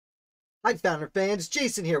Hi Founder fans,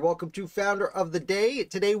 Jason here. Welcome to Founder of the Day.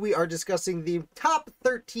 Today we are discussing the top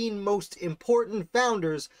 13 most important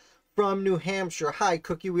founders from New Hampshire. Hi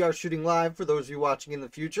Cookie, we are shooting live for those of you watching in the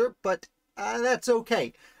future, but that's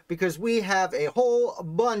okay because we have a whole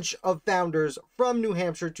bunch of founders from New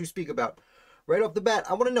Hampshire to speak about. Right off the bat,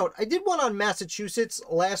 I want to note, I did one on Massachusetts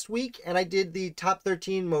last week and I did the top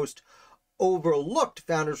 13 most overlooked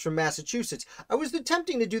founders from Massachusetts. I was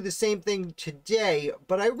attempting to do the same thing today,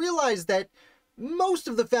 but I realized that most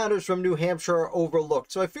of the founders from New Hampshire are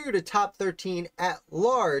overlooked. So I figured a top 13 at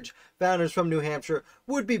large founders from New Hampshire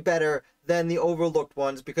would be better than the overlooked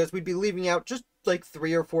ones because we'd be leaving out just like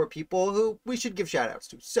 3 or 4 people who we should give shout outs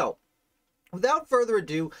to. So without further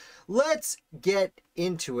ado, let's get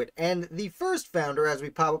into it. And the first founder, as we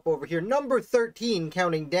pop up over here, number 13,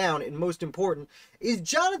 counting down and most important, is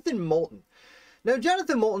Jonathan Moulton. Now,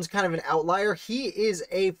 Jonathan Moulton's kind of an outlier. He is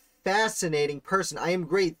a fascinating person. I am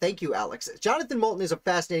great. Thank you, Alex. Jonathan Moulton is a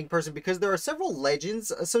fascinating person because there are several legends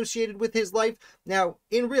associated with his life. Now,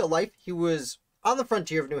 in real life, he was on the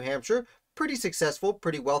frontier of New Hampshire, pretty successful,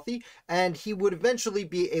 pretty wealthy, and he would eventually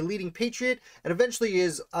be a leading patriot and eventually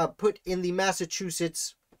is put in the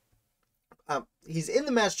Massachusetts he's in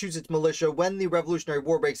the Massachusetts militia when the Revolutionary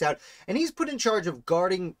War breaks out, and he's put in charge of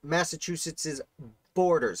guarding Massachusetts's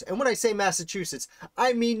borders. And when I say Massachusetts,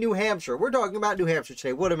 I mean New Hampshire. We're talking about New Hampshire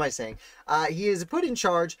today. What am I saying? He is put in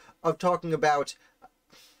charge of talking about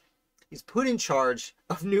He's put in charge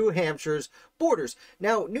of New Hampshire's borders.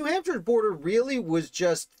 Now, New Hampshire's border really was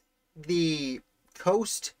just the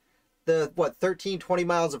coast, the 13, 20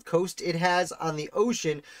 miles of coast it has on the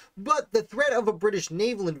ocean, but the threat of a British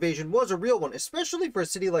naval invasion was a real one, especially for a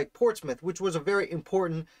city like Portsmouth, which was a very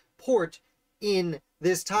important port in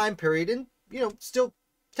this time period, and still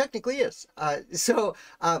technically is.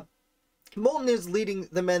 Moulton is leading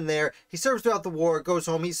the men there. He serves throughout the war, goes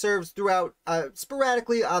home. He serves throughout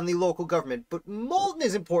sporadically on the local government. But Moulton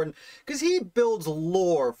is important because he builds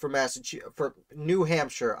lore for New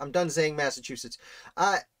Hampshire. I'm done saying Massachusetts.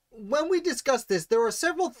 When we discuss this, there are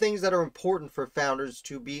several things that are important for founders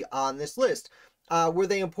to be on this list. Were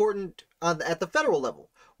they important at the federal level?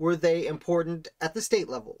 Were they important at the state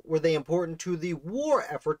level? Were they important to the war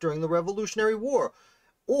effort during the Revolutionary War?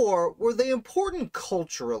 Or were they important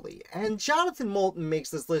culturally? And Jonathan Moulton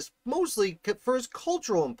makes this list mostly for his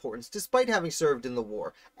cultural importance, despite having served in the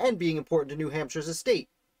war and being important to New Hampshire's estate.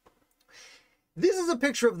 This is a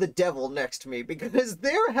picture of the devil next to me because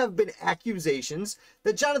there have been accusations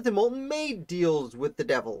that Jonathan Moulton made deals with the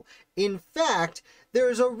devil. In fact, there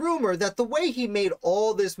is a rumor that the way he made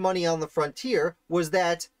all this money on the frontier was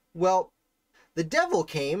that, well, the devil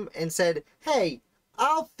came and said, "Hey,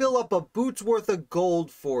 I'll fill up a boot's worth of gold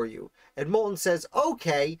for you." And Moulton says,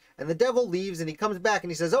 "Okay." And the devil leaves and he comes back and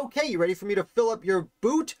he says, "Okay, you ready for me to fill up your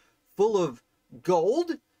boot full of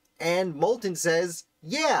gold?" And Moulton says,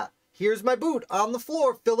 "Yeah, here's my boot on the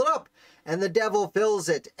floor, fill it up." And the devil fills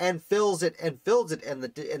it and fills it and fills it, and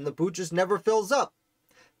the boot just never fills up.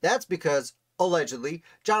 That's because, allegedly,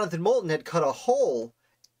 Jonathan Moulton had cut a hole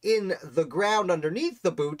in the ground underneath the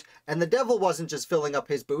boot, and the devil wasn't just filling up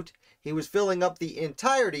his boot, he was filling up the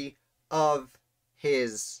entirety of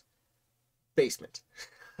his basement.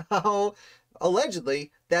 Allegedly,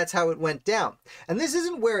 that's how it went down. And this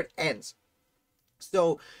isn't where it ends.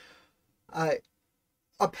 So,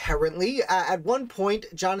 apparently, at one point,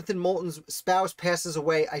 Jonathan Moulton's spouse passes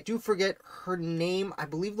away. I do forget her name. I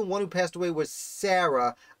believe the one who passed away was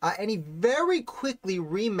Sarah. And he very quickly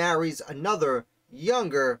remarries another,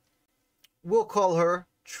 younger, we'll call her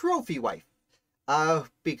trophy wife,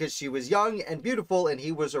 because she was young and beautiful and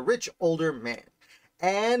he was a rich older man.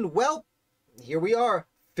 And well, here we are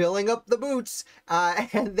filling up the boots,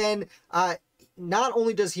 and then not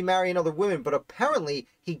only does he marry another woman, but apparently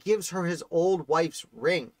he gives her his old wife's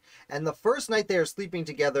ring. And the first night they are sleeping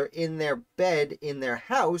together in their bed in their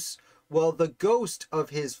house, well, the ghost of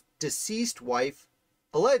his deceased wife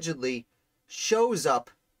allegedly shows up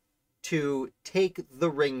to take the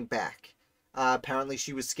ring back. Apparently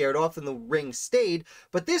she was scared off and the ring stayed,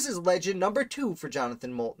 but this is legend number 2 for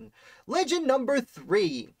Jonathan Moulton. Legend number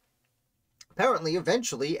 3. Apparently,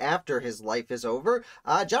 eventually, after his life is over,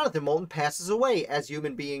 Jonathan Moulton passes away, as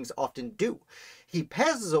human beings often do. He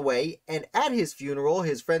passes away, and at his funeral,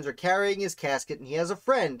 his friends are carrying his casket, and he has a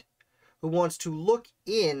friend who wants to look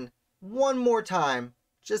in one more time,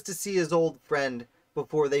 just to see his old friend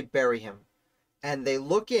before they bury him. And they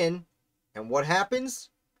look in, and what happens?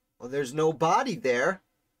 Well, there's no body there.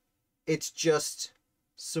 It's just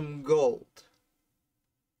some gold.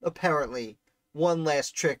 Apparently, one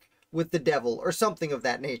last trick with the devil or something of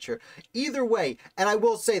that nature. Either way, and I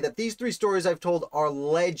will say that these three stories I've told are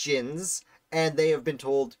legends, and they have been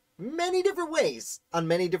told many different ways on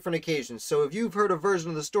many different occasions. So if you've heard a version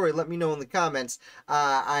of the story, let me know in the comments.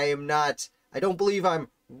 I don't believe I'm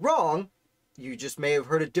wrong. You just may have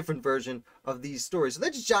heard a different version of these stories. So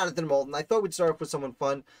that's Jonathan Moulton. I thought we'd start off with someone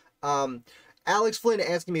fun. Alex Flynn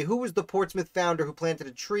asking me, who was the Portsmouth founder who planted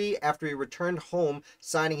a tree after he returned home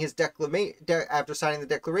signing his after signing the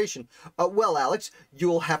Declaration? Well, Alex,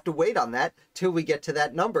 you'll have to wait on that till we get to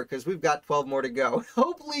that number, because we've got 12 more to go.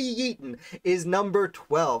 Hopley Yeaton is number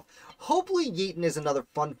 12. Hopley Yeaton is another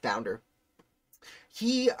fun founder.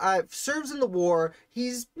 He serves in the war.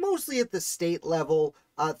 He's mostly at the state level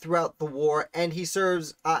throughout the war, and he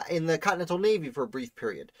serves in the Continental Navy for a brief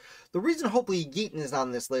period. The reason Hopley Yeaton is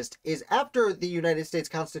on this list is after the United States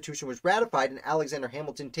Constitution was ratified and Alexander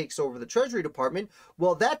Hamilton takes over the Treasury Department,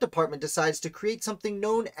 well, that department decides to create something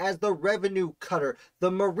known as the Revenue Cutter,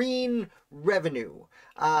 the Marine Revenue.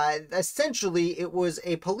 Essentially, it was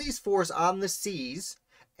a police force on the seas,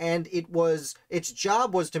 and its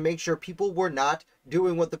job was to make sure people were not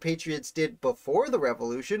doing what the Patriots did before the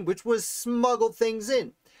Revolution, which was smuggle things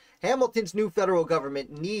in. Hamilton's new federal government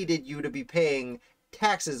needed you to be paying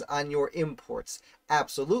taxes on your imports.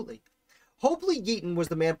 Absolutely. Hopley Yeaton was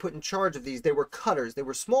the man put in charge of these. They were cutters. They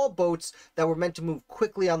were small boats that were meant to move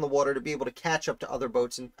quickly on the water to be able to catch up to other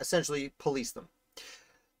boats and essentially police them.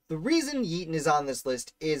 The reason Yeaton is on this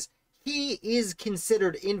list is he is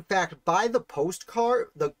considered, in fact, by the Coast Guard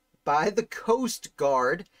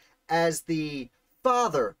as the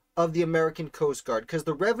father of the American Coast Guard, because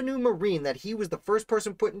the Revenue Marine that he was the first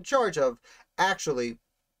person put in charge of actually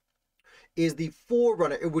is the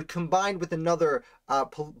forerunner. It would combine with another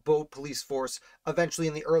boat police force eventually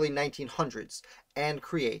in the early 1900s and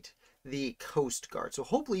create the Coast Guard. So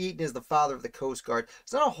Hopley Yeaton is the father of the Coast Guard.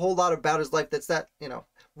 It's not a whole lot about his life that's that,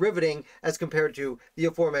 riveting as compared to the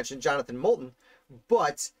aforementioned Jonathan Moulton,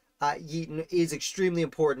 but Yeaton is extremely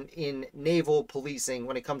important in naval policing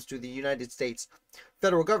when it comes to the United States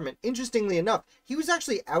federal government. Interestingly enough, he was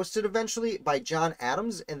actually ousted eventually by John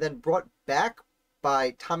Adams and then brought back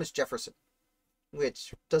by Thomas Jefferson,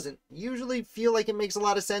 which doesn't usually feel like it makes a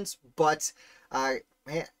lot of sense, but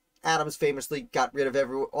Adams famously got rid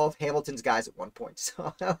of all of Hamilton's guys at one point,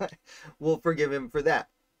 so we'll forgive him for that.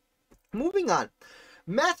 Moving on,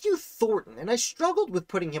 Matthew Thornton, and I struggled with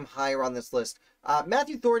putting him higher on this list.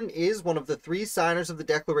 Matthew Thornton is one of the three signers of the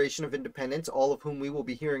Declaration of Independence, all of whom we will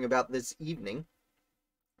be hearing about this evening.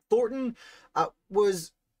 Thornton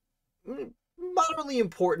was moderately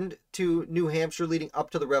important to New Hampshire leading up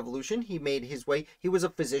to the Revolution. He made his way, he was a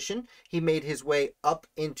physician, he made his way up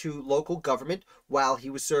into local government. While he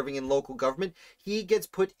was serving in local government, he gets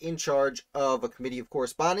put in charge of a committee of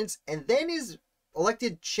correspondence and then is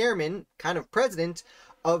elected chairman, kind of president,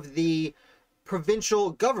 of the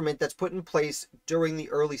provincial government that's put in place during the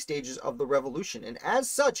early stages of the Revolution. And as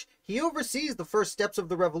such, he oversees the first steps of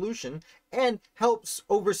the Revolution and helps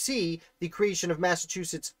oversee the creation of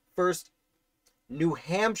Massachusetts' first New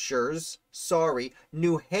Hampshire's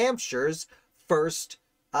first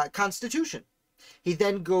constitution. He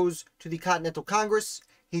then goes to the Continental Congress.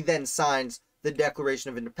 He then signs the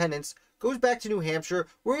Declaration of Independence, goes back to New Hampshire,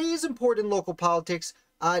 where he is important in local politics.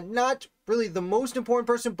 Not really the most important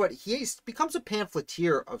person, but he becomes a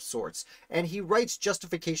pamphleteer of sorts, and he writes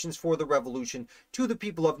justifications for the Revolution to the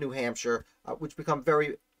people of New Hampshire, which become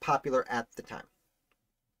very popular at the time.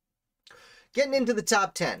 Getting into the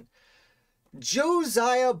top 10.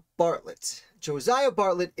 Josiah Bartlett. Josiah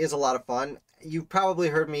Bartlett is a lot of fun. You've probably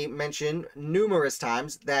heard me mention numerous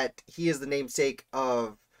times that he is the namesake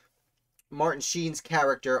of Martin Sheen's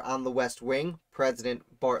character on The West Wing, President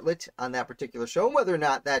Bartlett, on that particular show. And whether or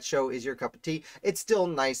not that show is your cup of tea, it's still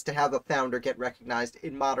nice to have a founder get recognized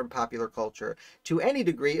in modern popular culture to any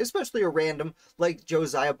degree, especially a random like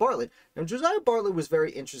Josiah Bartlett. Now, Josiah Bartlett was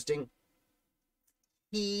very interesting.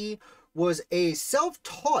 He was a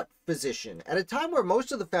self-taught physician at a time where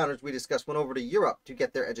most of the founders we discussed went over to Europe to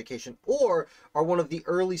get their education, or are one of the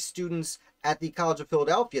early students at the College of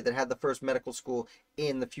Philadelphia that had the first medical school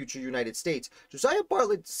in the future United States. Josiah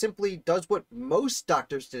Bartlett simply does what most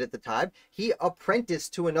doctors did at the time. He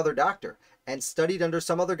apprenticed to another doctor and studied under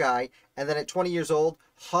some other guy, and then at 20 years old,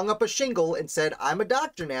 hung up a shingle and said, "I'm a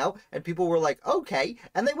doctor now," and people were like, "Okay,"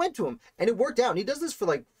 and they went to him, and it worked out, and he does this for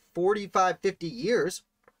like 45, 50 years.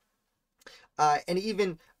 And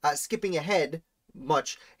even skipping ahead,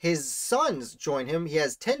 much. His sons join him. He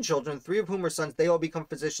has 10 children, 3 of whom are sons. They all become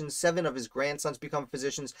physicians. 7 of his grandsons become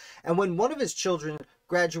physicians. And when one of his children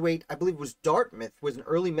graduate, I believe it was Dartmouth, was an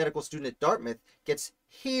early medical student at Dartmouth, gets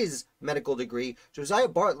his medical degree, Josiah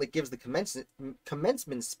Bartlett gives the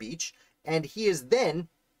commencement speech, and he is then,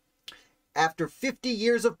 after 50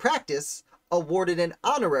 years of practice, awarded an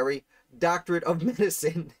honorary doctorate of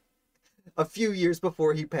medicine a few years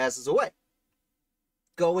before he passes away.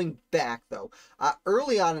 Going back, though,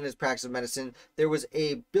 early on in his practice of medicine, there was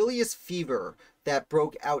a bilious fever that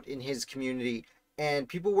broke out in his community, and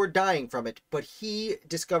people were dying from it. But he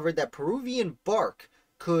discovered that Peruvian bark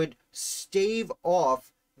could stave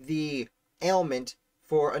off the ailment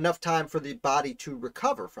for enough time for the body to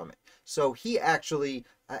recover from it. So he actually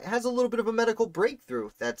has a little bit of a medical breakthrough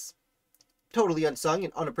that's totally unsung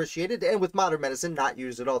and unappreciated, and with modern medicine not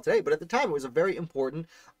used at all today. But at the time, it was a very important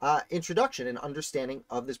introduction and understanding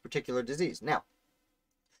of this particular disease. Now,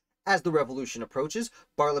 as the revolution approaches,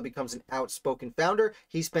 Bartlett becomes an outspoken founder.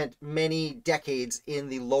 He spent many decades in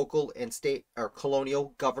the local and state or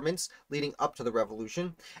colonial governments leading up to the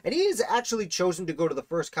revolution. And he is actually chosen to go to the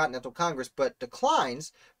First Continental Congress, but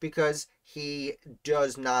declines because he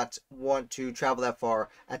does not want to travel that far.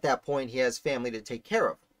 At that point, he has family to take care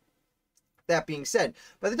of. That being said,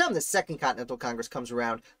 by the time the Second Continental Congress comes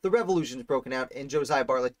around, the revolution is broken out, and Josiah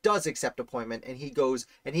Bartlett does accept appointment, and he goes,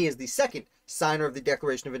 and he is the second signer of the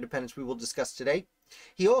Declaration of Independence we will discuss today.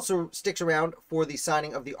 He also sticks around for the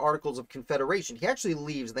signing of the Articles of Confederation. He actually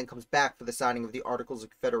leaves and then comes back for the signing of the Articles of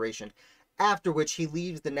Confederation, after which he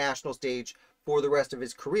leaves the national stage for the rest of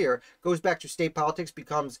his career, goes back to state politics,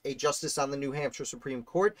 becomes a justice on the New Hampshire Supreme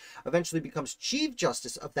Court, eventually becomes Chief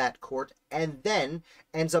Justice of that court, and then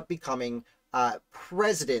ends up becoming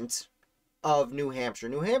president of New Hampshire.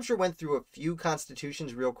 New Hampshire went through a few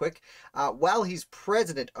constitutions real quick. While he's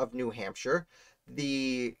president of New Hampshire,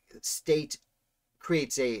 the state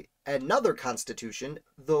creates another constitution,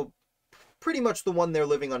 though pretty much the one they're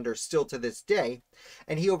living under still to this day,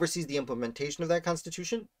 and he oversees the implementation of that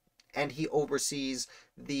constitution, and he oversees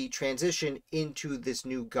the transition into this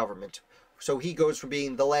new government. So he goes from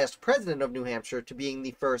being the last president of New Hampshire to being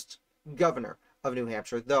the first governor of New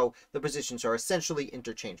Hampshire, though the positions are essentially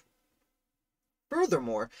interchangeable.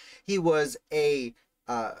 Furthermore, he was a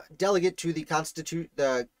delegate to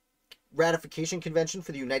the ratification convention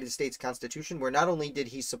for the United States Constitution, where not only did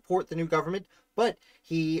he support the new government, but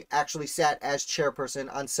he actually sat as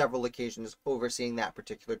chairperson on several occasions overseeing that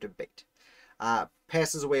particular debate.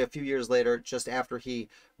 Passes away a few years later, just after he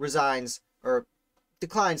resigns or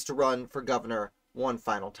declines to run for governor one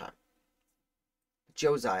final time.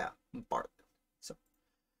 Josiah Bartlett. So,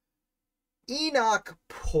 Enoch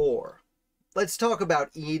Poor. Let's talk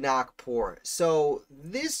about Enoch Poor. So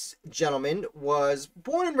this gentleman was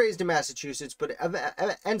born and raised in Massachusetts, but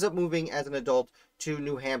ends up moving as an adult to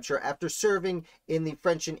New Hampshire after serving in the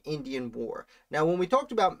French and Indian War. Now, when we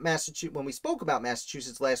spoke about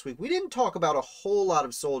Massachusetts last week, we didn't talk about a whole lot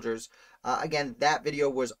of soldiers. Again, that video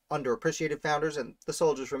was underappreciated founders, and the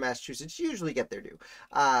soldiers from Massachusetts usually get their due.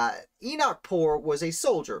 Enoch Poor was a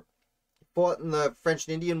soldier, fought in the French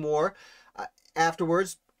and Indian War.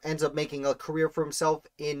 Afterwards, ends up making a career for himself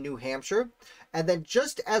in New Hampshire. And then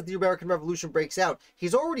just as the American Revolution breaks out,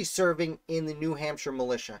 he's already serving in the New Hampshire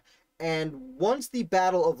militia. And once the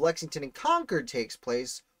Battle of Lexington and Concord takes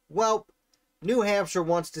place, well, New Hampshire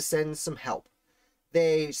wants to send some help.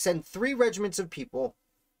 They send 3 regiments of people.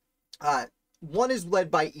 One is led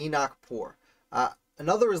by Enoch Poor.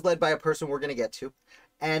 Another is led by a person we're going to get to.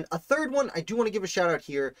 And a third one I do want to give a shout out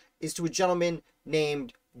here is to a gentleman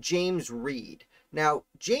named James Reed. Now,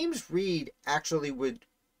 James Reed actually would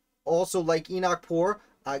also, like Enoch Poor,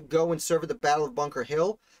 go and serve at the Battle of Bunker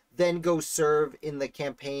Hill, then go serve in the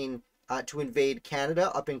campaign to invade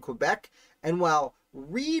Canada up in Quebec. And while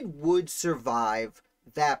Reed would survive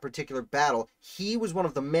that particular battle, he was one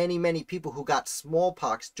of the many, many people who got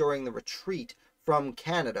smallpox during the retreat from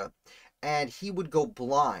Canada, and he would go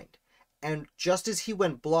blind. And just as he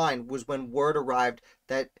went blind was when word arrived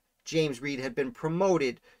that James Reed had been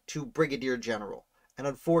promoted to Brigadier General. And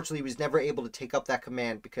unfortunately, he was never able to take up that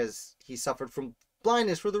command because he suffered from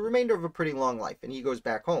blindness for the remainder of a pretty long life, and he goes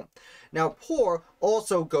back home. Now, Poor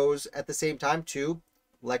also goes at the same time to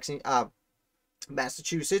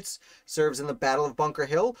Massachusetts, serves in the Battle of Bunker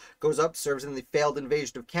Hill, goes up, serves in the failed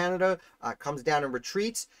invasion of Canada, comes down and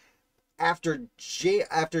retreats. After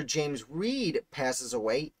James Reed passes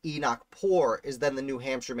away, Enoch Poor is then the New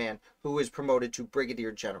Hampshire man who is promoted to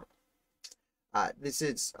Brigadier General. This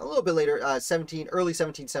is a little bit later, early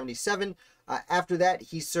 1777. After that,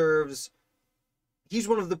 he serves. He's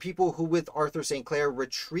one of the people who, with Arthur St. Clair,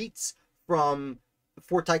 retreats from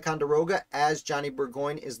Fort Ticonderoga as Johnny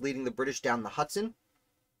Burgoyne is leading the British down the Hudson.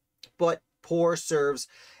 But Poor serves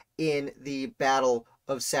in the Battle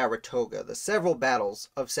of Saratoga, the several battles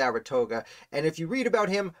of Saratoga. And if you read about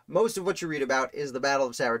him, most of what you read about is the Battle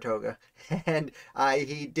of Saratoga. And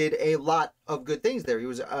he did a lot of good things there. He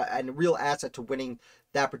was a real asset to winning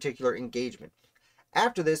that particular engagement.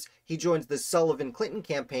 After this, he joins the Sullivan-Clinton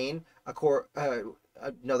campaign,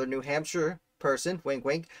 another New Hampshire person, wink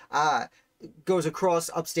wink, goes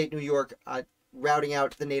across upstate New York, routing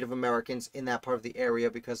out the Native Americans in that part of the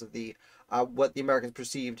area because of the what the Americans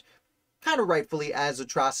perceived kind of rightfully as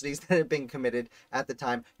atrocities that had been committed at the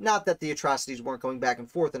time. Not that the atrocities weren't going back and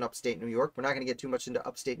forth in upstate New York. We're not going to get too much into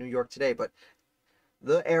upstate New York today, but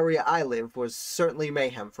the area I live was certainly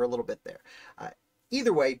mayhem for a little bit there.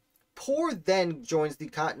 Either way, Poor then joins the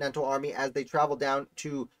Continental Army as they travel down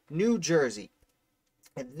to New Jersey.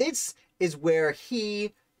 And this is where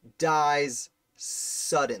he dies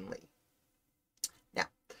suddenly. Now,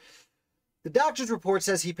 the doctor's report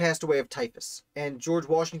says he passed away of typhus, and George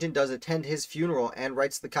Washington does attend his funeral and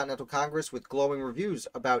writes to the Continental Congress with glowing reviews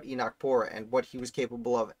about Enoch Poor and what he was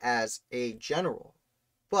capable of as a general.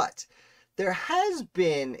 But there has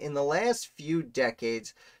been, in the last few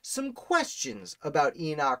decades, some questions about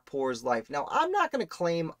Enoch Poor's life. Now, I'm not going to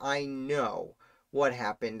claim I know what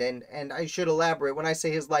happened, and I should elaborate. When I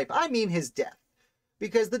say his life, I mean his death.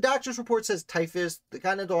 Because the doctor's report says typhus, the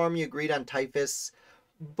Continental Army agreed on typhus,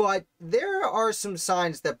 but there are some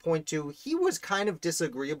signs that point to he was kind of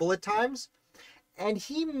disagreeable at times, and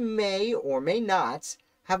he may or may not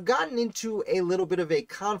have gotten into a little bit of a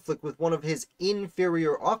conflict with one of his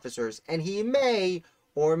inferior officers, and he may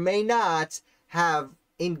or may not have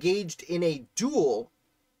engaged in a duel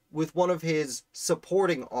with one of his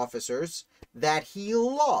supporting officers that he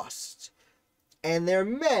lost. And there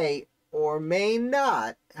may or may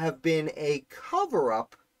not have been a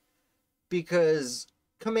cover-up because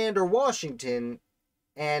Commander Washington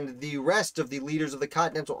and the rest of the leaders of the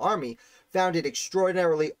Continental Army found it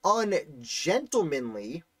extraordinarily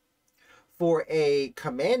ungentlemanly for a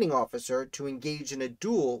commanding officer to engage in a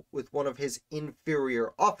duel with one of his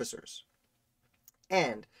inferior officers.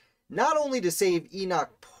 And not only to save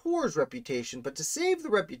Enoch Poor's reputation, but to save the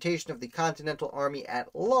reputation of the Continental Army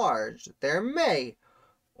at large, there may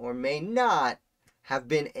or may not have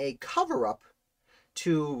been a cover-up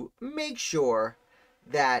to make sure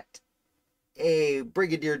that a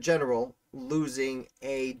brigadier general losing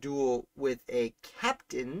a duel with a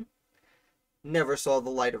captain never saw the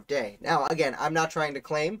light of day. Now, again, I'm not trying to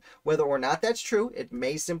claim whether or not that's true. It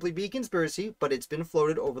may simply be conspiracy, but it's been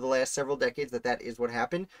floated over the last several decades that that is what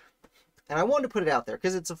happened. And I wanted to put it out there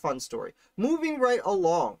because it's a fun story. Moving right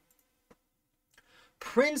along.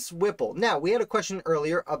 Prince Whipple. Now, we had a question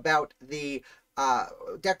earlier about the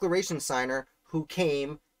Declaration signer who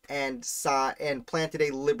came and planted a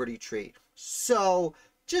Liberty tree. So,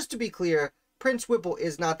 just to be clear, Prince Whipple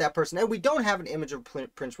is not that person. And we don't have an image of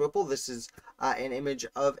Prince Whipple. This is an image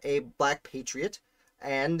of a black patriot.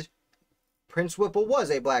 And Prince Whipple was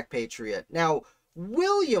a black patriot. Now,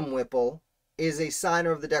 William Whipple is a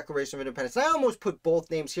signer of the Declaration of Independence. And I almost put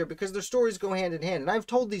both names here because their stories go hand in hand. And I've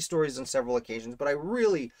told these stories on several occasions, but I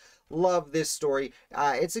really love this story.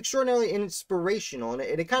 It's extraordinarily inspirational, and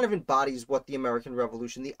it kind of embodies what the American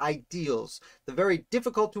Revolution, the ideals, the very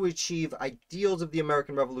difficult to achieve ideals of the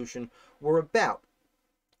American Revolution were about.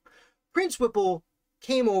 Prince Whipple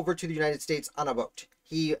came over to the United States on a boat.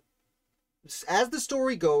 He, as the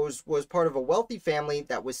story goes, was part of a wealthy family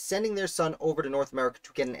that was sending their son over to North America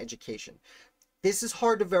to get an education. This is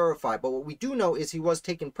hard to verify, but what we do know is he was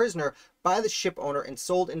taken prisoner by the ship owner and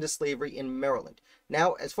sold into slavery in Maryland.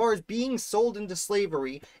 Now, as far as being sold into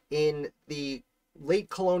slavery in the late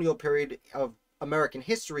colonial period of American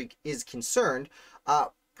history is concerned,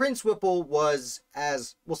 Prince Whipple was,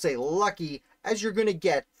 as we'll say, lucky as you're going to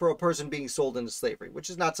get for a person being sold into slavery, which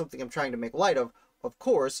is not something I'm trying to make light of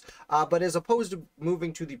course, but as opposed to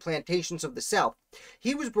moving to the plantations of the South,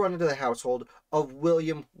 he was brought into the household of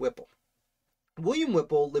William Whipple. William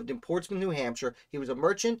Whipple lived in Portsmouth, New Hampshire. He was a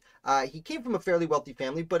merchant. He came from a fairly wealthy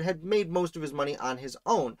family, but had made most of his money on his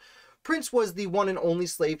own. Prince was the one and only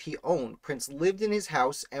slave he owned. Prince lived in his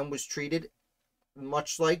house and was treated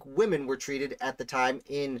much like women were treated at the time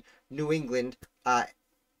in New England,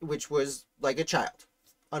 which was like a child,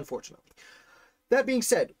 unfortunately. That being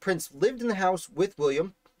said, Prince lived in the house with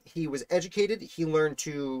William. He was educated. He learned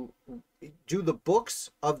to do the books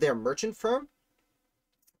of their merchant firm.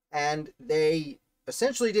 And they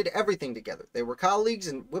essentially did everything together. They were colleagues,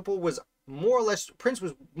 and Prince was more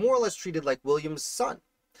or less treated like William's son.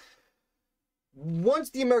 Once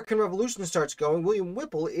the American Revolution starts going, William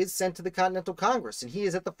Whipple is sent to the Continental Congress, and he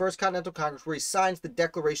is at the first Continental Congress where he signs the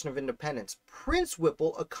Declaration of Independence. Prince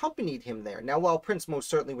Whipple accompanied him there. Now, while Prince most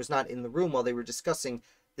certainly was not in the room while they were discussing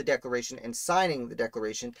the Declaration and signing the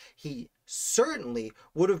Declaration, he certainly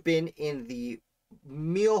would have been in the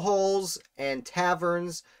meal halls and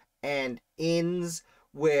taverns and inns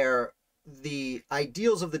where the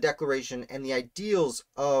ideals of the Declaration and the ideals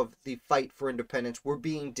of the fight for independence were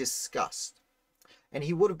being discussed. And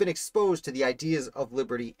he would have been exposed to the ideas of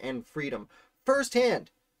liberty and freedom firsthand,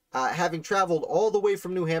 having traveled all the way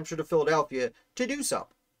from New Hampshire to Philadelphia to do so.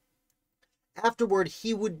 Afterward,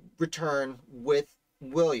 he would return with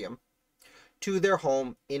William to their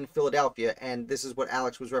home in Philadelphia, and this is what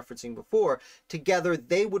Alex was referencing before. Together,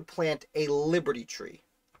 they would plant a liberty tree,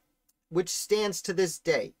 which stands to this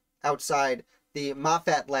day outside the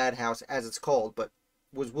Moffat Ladd House, as it's called, but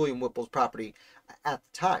was William Whipple's property at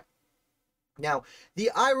the time. Now,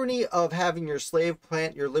 the irony of having your slave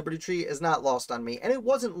plant your liberty tree is not lost on me, and it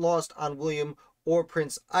wasn't lost on William or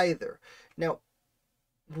Prince either. Now,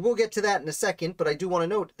 we'll get to that in a second, but I do want to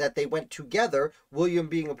note that they went together, William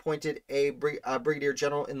being appointed a brigadier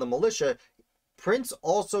general in the militia. Prince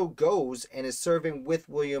also goes and is serving with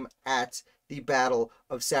William at the Battle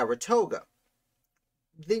of Saratoga.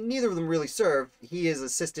 Neither of them really serve. He is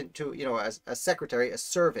assistant to, as a secretary, a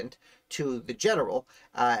servant to the general,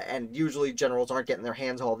 and usually generals aren't getting their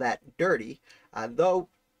hands all that dirty, though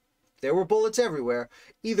there were bullets everywhere.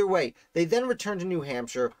 Either way, they then return to New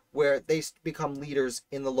Hampshire, where they become leaders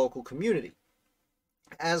in the local community.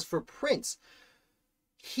 As for Prince,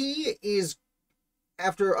 he is,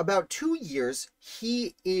 after about 2 years,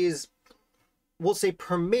 he is, we'll say,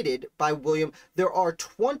 permitted by William. There are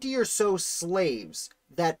 20 or so slaves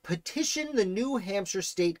that petition the New Hampshire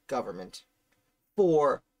state government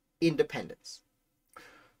for independence.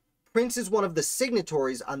 Prince is one of the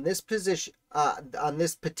signatories on this petition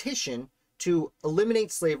to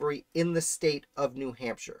eliminate slavery in the state of New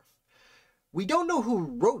Hampshire. We don't know who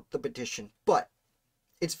wrote the petition, but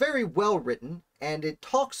it's very well written, and it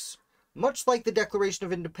talks much like the Declaration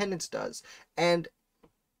of Independence does, and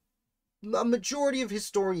a majority of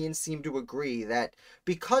historians seem to agree that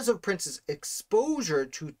because of Prince's exposure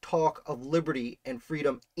to talk of liberty and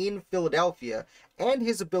freedom in Philadelphia and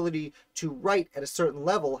his ability to write at a certain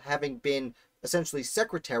level, having been essentially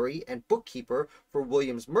secretary and bookkeeper for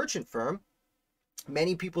William's merchant firm,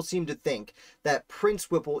 many people seem to think that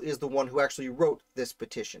Prince Whipple is the one who actually wrote this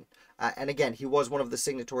petition. And again, he was one of the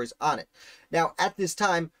signatories on it. Now, at this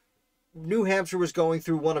time, New Hampshire was going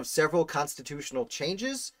through one of several constitutional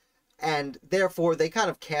changes, and therefore they kind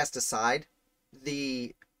of cast aside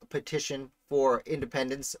the petition for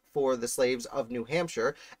independence for the slaves of New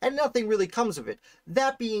Hampshire, and nothing really comes of it.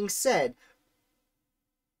 That being said,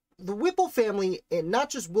 the Whipple family, and not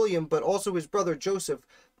just William, but also his brother Joseph,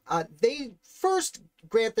 they first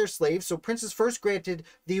grant their slaves, so Prince is first granted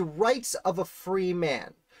the rights of a free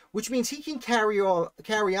man, which means he can carry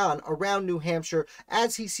on around New Hampshire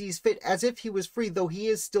as he sees fit, as if he was free, though he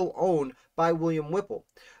is still owned by William Whipple.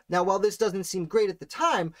 Now, while this doesn't seem great at the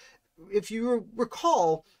time, if you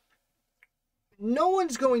recall, no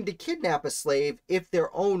one's going to kidnap a slave if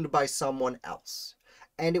they're owned by someone else.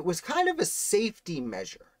 And it was kind of a safety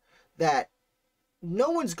measure that no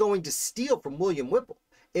one's going to steal from William Whipple.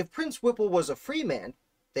 If Prince Whipple was a free man,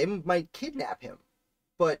 they might kidnap him.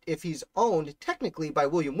 But if he's owned technically by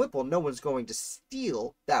William Whipple, no one's going to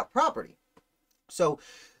steal that property. So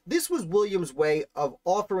this was William's way of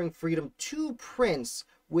offering freedom to Prince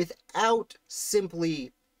without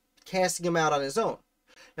simply casting him out on his own.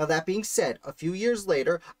 Now, that being said, a few years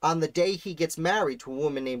later, on the day he gets married to a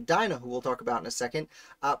woman named Dinah, who we'll talk about in a second,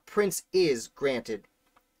 Prince is granted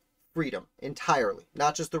freedom entirely,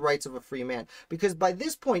 not just the rights of a free man. Because by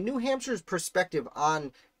this point, New Hampshire's perspective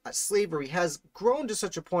on slavery has grown to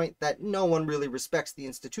such a point that no one really respects the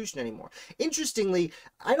institution anymore. Interestingly,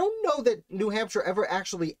 I don't know that New Hampshire ever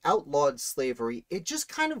actually outlawed slavery. It just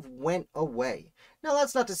kind of went away. Now,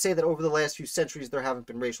 that's not to say that over the last few centuries there haven't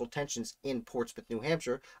been racial tensions in Portsmouth, New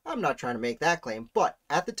Hampshire. I'm not trying to make that claim, but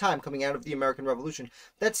at the time, coming out of the American Revolution,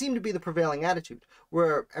 that seemed to be the prevailing attitude,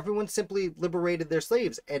 where everyone simply liberated their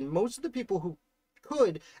slaves, and most of the people who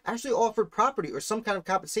could actually offered property or some kind of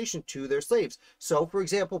compensation to their slaves. So, for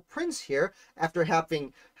example, Prince here, after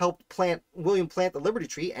having helped William plant the Liberty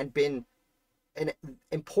Tree and been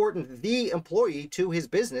the employee to his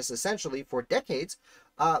business essentially for decades,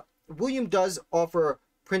 William does offer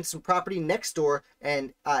Prince some property next door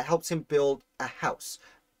and helps him build a house.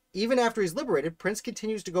 Even after he's liberated, Prince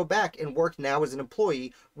continues to go back and work now as an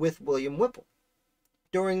employee with William Whipple.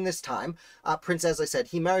 During this time, Prince, as I said,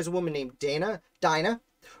 he marries a woman named Dinah,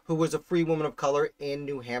 who was a free woman of color in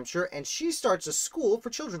New Hampshire, and she starts a school for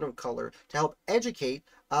children of color to help educate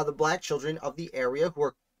the black children of the area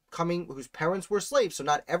whose parents were slaves. So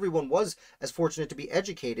not everyone was as fortunate to be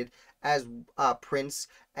educated as Prince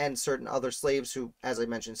and certain other slaves who, as I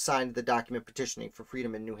mentioned, signed the document petitioning for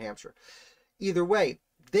freedom in New Hampshire. Either way,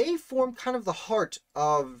 they form kind of the heart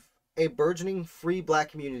of a burgeoning free black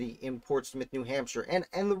community in Portsmouth, New Hampshire.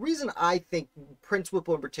 And the reason I think Prince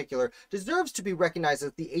Whipple in particular deserves to be recognized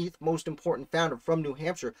as the 8th most important founder from New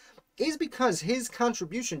Hampshire is because his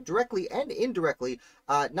contribution, directly and indirectly,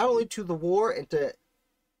 not only to the war and to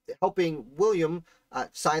helping William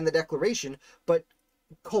sign the Declaration, but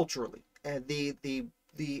culturally, and the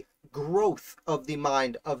growth of the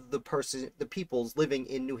mind of the peoples living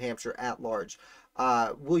in New Hampshire at large.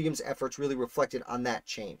 William's efforts really reflected on that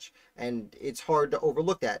change, and it's hard to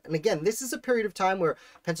overlook that. And again, this is a period of time where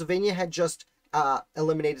Pennsylvania had just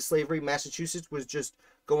eliminated slavery. Massachusetts was just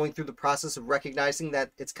going through the process of recognizing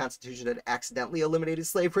that its constitution had accidentally eliminated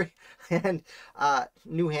slavery, and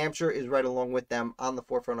New Hampshire is right along with them on the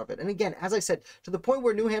forefront of it. And again, as I said, to the point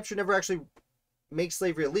where New Hampshire never actually makes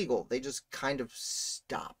slavery illegal, they just kind of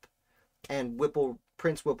stop, and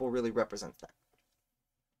Prince Whipple really represents that.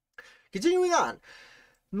 Continuing on,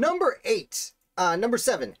 number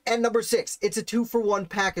 7, and number 6. It's a 2-for-1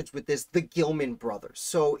 package with this, the Gilman brothers.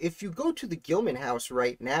 So if you go to the Gilman house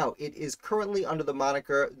right now, it is currently under the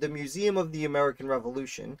moniker the Museum of the American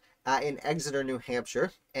Revolution in Exeter, New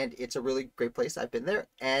Hampshire, and it's a really great place. I've been there,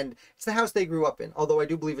 and it's the house they grew up in, although I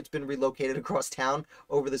do believe it's been relocated across town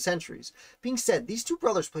over the centuries. Being said, these two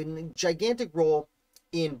brothers played a gigantic role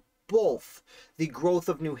in both the growth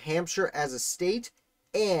of New Hampshire as a state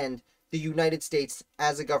and the United States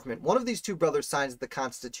as a government. One of these two brothers signs the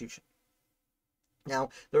Constitution. Now,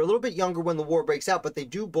 they're a little bit younger when the war breaks out, but they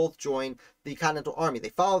do both join the Continental Army. They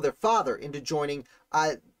follow their father into joining.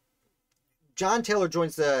 John Taylor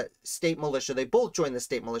joins the state militia. They both join the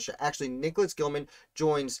state militia. Actually, Nicholas Gilman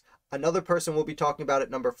joins another person we'll be talking about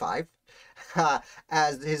at number 5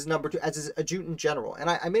 as his number 2, as his adjutant general. And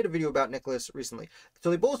I made a video about Nicholas recently. So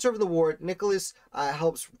they both serve in the war. Nicholas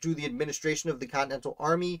helps do the administration of the Continental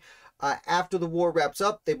Army. After the war wraps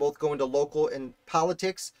up, they both go into local and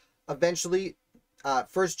politics. Eventually,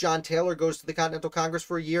 first John Taylor goes to the Continental Congress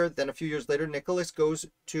for a year. Then a few years later, Nicholas goes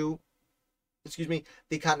to,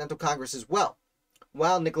 the Continental Congress as well.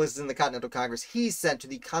 While Nicholas is in the Continental Congress, he's sent to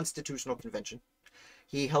the Constitutional Convention.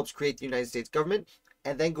 He helps create the United States government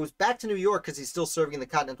and then goes back to New York because he's still serving in the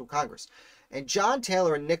Continental Congress. And John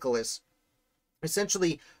Taylor and Nicholas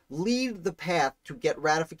essentially lead the path to get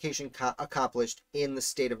ratification accomplished in the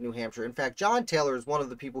state of New Hampshire. In fact, John Taylor is one of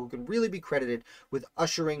the people who can really be credited with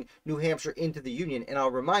ushering New Hampshire into the Union. And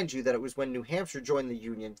I'll remind you that it was when New Hampshire joined the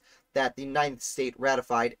Union that the 9th state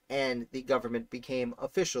ratified and the government became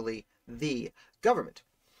officially the government.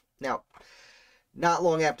 Now, not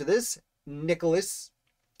long after this, Nicholas,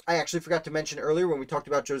 I actually forgot to mention earlier when we talked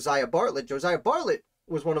about Josiah Bartlett. Josiah Bartlett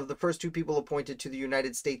was one of the first 2 people appointed to the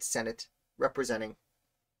United States Senate representing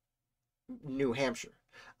New Hampshire.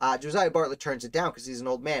 Josiah Bartlett turns it down because he's an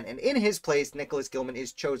old man, and in his place, Nicholas Gilman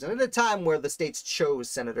is chosen at a time where the states chose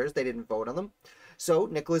senators. They didn't vote on them. So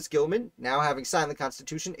Nicholas Gilman, now having signed the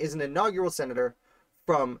Constitution, is an inaugural senator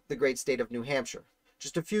from the great state of New Hampshire.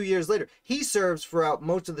 Just a few years later, he serves throughout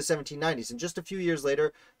most of the 1790s, and just a few years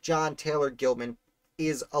later, John Taylor Gilman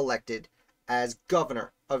is elected as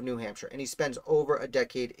governor of New Hampshire, and he spends over a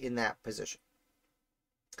decade in that position.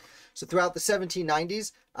 So throughout the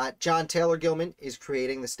 1790s, John Taylor Gilman is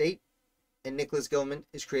creating the state, and Nicholas Gilman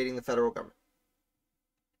is creating the federal government.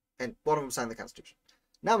 And one of them signed the Constitution.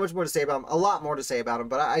 Not much more to say about him, a lot more to say about him,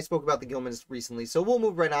 but I spoke about the Gilmans recently, so we'll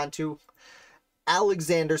move right on to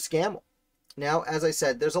Alexander Scammell. Now, as I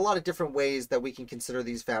said, there's a lot of different ways that we can consider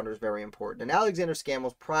these founders very important, and Alexander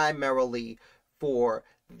Scammell's primarily for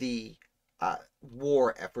the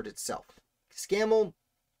war effort itself. Scammell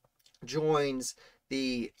joins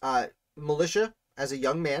the militia as a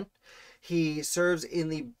young man. He serves in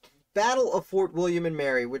the Battle of Fort William and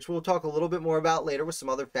Mary, which we'll talk a little bit more about later with some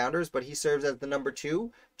other founders, but he serves as the number 2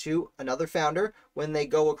 to another founder when they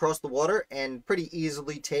go across the water and pretty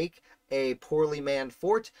easily take a poorly manned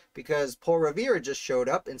fort because Paul Revere just showed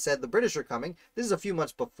up and said the British are coming. This is a few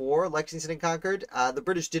months before Lexington and Concord. The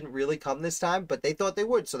British didn't really come this time, but they thought they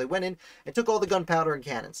would, so they went in and took all the gunpowder and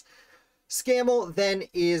cannons. Scammell then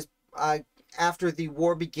is after the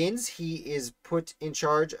war begins, he is put in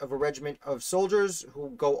charge of a regiment of soldiers who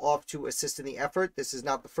go off to assist in the effort. This is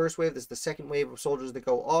not the first wave. This is the second wave of soldiers that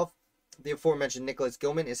go off. The aforementioned Nicholas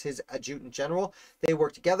Gilman is his adjutant general. They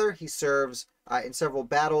work together. He serves in several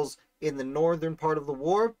battles in the northern part of the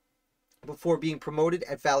war before being promoted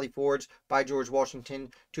at Valley Forge by George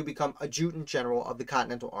Washington to become adjutant general of the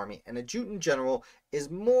Continental Army. An adjutant general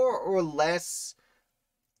is more or less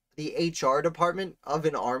the HR department of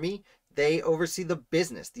an army. They oversee the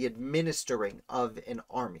business, the administering of an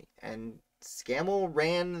army. And Scammell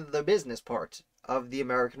ran the business part of the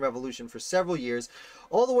American Revolution for several years,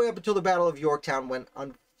 all the way up until the Battle of Yorktown, when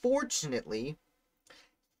unfortunately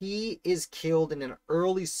he is killed in an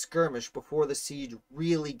early skirmish before the siege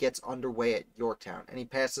really gets underway at Yorktown, and he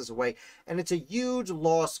passes away. And it's a huge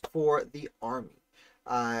loss for the army.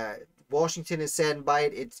 Washington is saddened by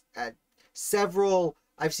it. It's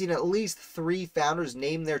I've seen at least 3 founders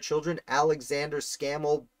name their children Alexander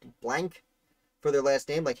Scammell blank for their last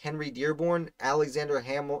name, like Henry Dearborn, Alexander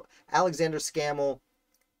Scammell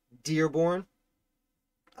Dearborn.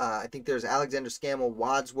 I think there's Alexander Scammell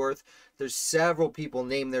Wadsworth. There's several people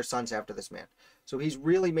named their sons after this man. So he's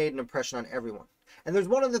really made an impression on everyone. And there's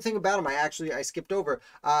one other thing about him I skipped over.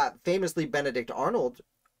 Famously, Benedict Arnold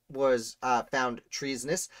was found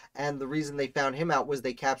treasonous, and the reason they found him out was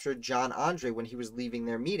they captured John Andre when he was leaving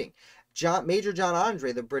their meeting. Major John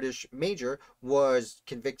Andre, the British major, was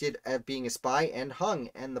convicted of being a spy and hung,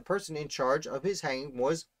 and the person in charge of his hanging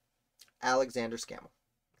was Alexander Scammell.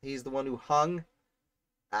 He's the one who hung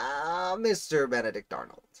Mr. Benedict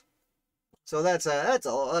Arnold. So that's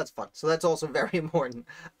fun. So that's also very important,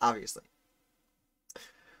 obviously.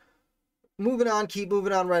 Moving on, keep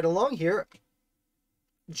moving on right along here.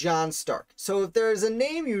 John Stark. So if there's a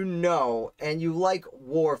name you know and you like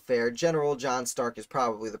warfare, General John Stark is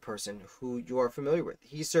probably the person who you are familiar with.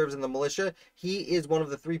 He serves in the militia. He is one of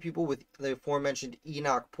the 3 people with the aforementioned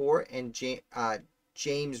Enoch Poor and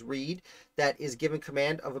James Reed that is given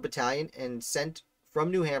command of a battalion and sent from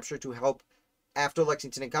New Hampshire to help after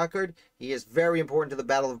Lexington and Concord. He is very important to the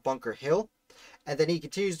Battle of Bunker Hill, and then he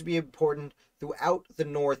continues to be important throughout the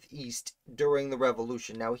Northeast during the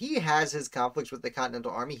Revolution. Now, he has his conflicts with the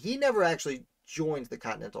Continental Army. He never actually joined the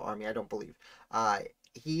Continental Army, I don't believe.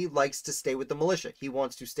 He likes to stay with the militia. He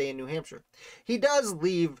wants to stay in New Hampshire. He does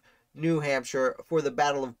leave New Hampshire for the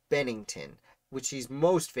Battle of Bennington, which he's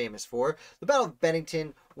most famous for. The Battle of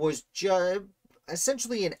Bennington was just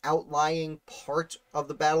essentially an outlying part of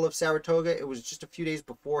the Battle of Saratoga. It was just a few days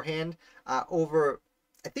beforehand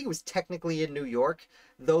I think it was technically in New York,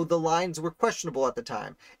 though the lines were questionable at the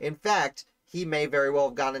time. In fact, he may very well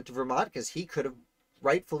have gone into Vermont because he could have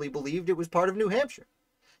rightfully believed it was part of New Hampshire.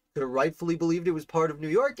 Could have rightfully believed it was part of New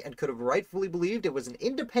York, and could have rightfully believed it was an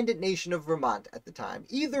independent nation of Vermont at the time.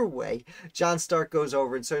 Either way, John Stark goes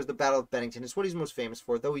over and serves the Battle of Bennington. It's what he's most famous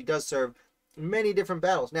for, though he does serve many different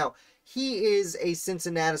battles. Now, he is a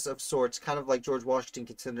Cincinnatus of sorts, kind of like George Washington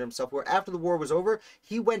considered himself, where after the war was over,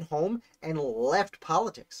 he went home and left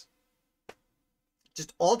politics.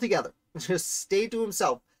 Just altogether. Just stayed to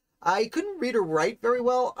himself. I couldn't read or write very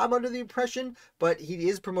well, I'm under the impression, but he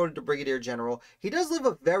is promoted to brigadier general. He does live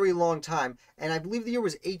a very long time, and I believe the year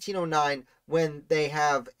was 1809 when they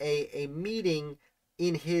have a meeting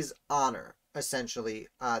in his honor, essentially,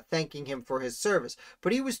 thanking him for his service.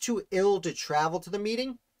 But he was too ill to travel to the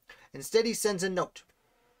meeting. Instead, he sends a note.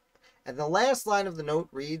 And the last line of the note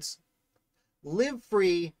reads, "Live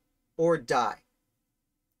free or die.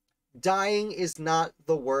 Dying is not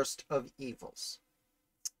the worst of evils."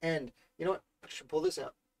 And you know what? I should pull this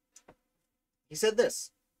out. He said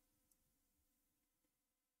this: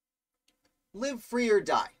 "Live free or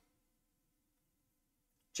die."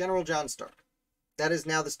 General John Stark. That is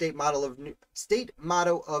now the state motto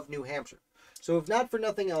of New Hampshire. So if not for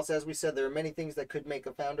nothing else, as we said, there are many things that could make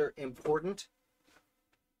a founder important.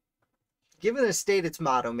 Giving a state its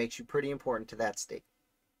motto makes you pretty important to that state.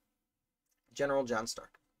 General John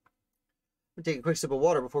Stark. We'll take a quick sip of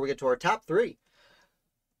water before we get to our top 3.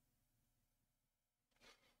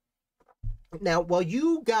 Now, while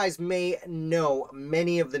you guys may know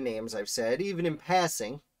many of the names I've said, even in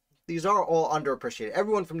passing, these are all underappreciated.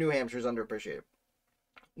 Everyone from New Hampshire is underappreciated.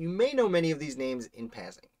 You may know many of these names in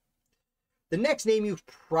passing. The next name you've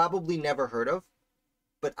probably never heard of,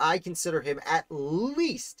 but I consider him at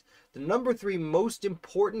least the number 3 most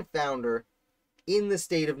important founder in the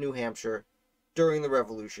state of New Hampshire during the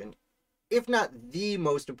Revolution, if not the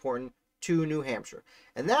most important to New Hampshire.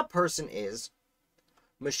 And that person is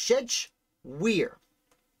Meshech Weir.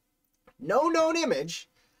 No known image.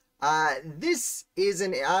 This is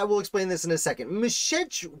I will explain this in a second.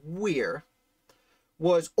 Meshech Weir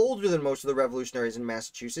was older than most of the revolutionaries in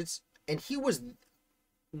Massachusetts, and he was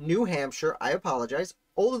New Hampshire, I apologize,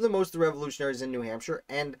 older than most of the revolutionaries in New Hampshire,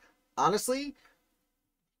 and honestly,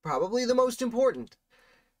 probably the most important.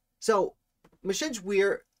 So, Mashej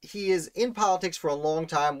Weir, he is in politics for a long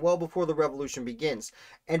time, well before the revolution begins.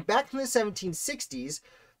 And back in the 1760s,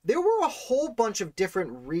 there were a whole bunch of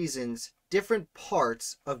different reasons, different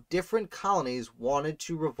parts of different colonies wanted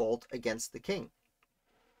to revolt against the king.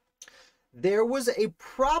 There was a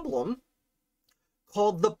problem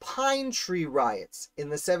called the Pine Tree Riots in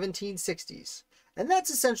the 1760s. And that's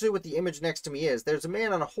essentially what the image next to me is. There's a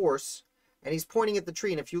man on a horse, and he's pointing at the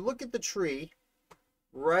tree. And if you look at the tree,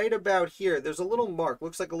 right about here, there's a little mark,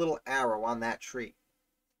 looks like a little arrow on that tree.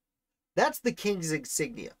 That's the king's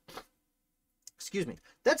insignia. Excuse me.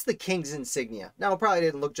 That's the king's insignia. Now, it probably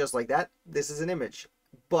didn't look just like that. This is an image.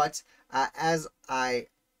 But as I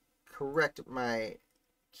correct my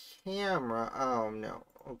camera, oh no.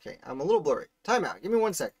 Okay, I'm a little blurry. Time out. Give me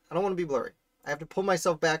 1 sec. I don't want to be blurry. I have to pull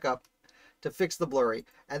myself back up to fix the blurry,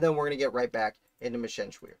 and then we're going to get right back into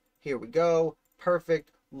Mashej Weir. Here we go.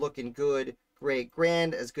 Perfect. Looking good. Great.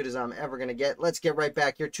 Grand. As good as I'm ever going to get. Let's get right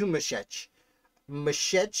back here to Mashej.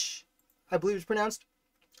 Mashej, I believe it's pronounced.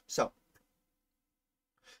 So,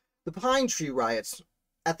 the Pine Tree Riots.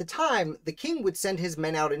 At the time, the king would send his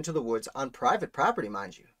men out into the woods on private property,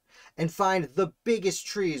 mind you, and find the biggest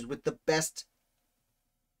trees with the best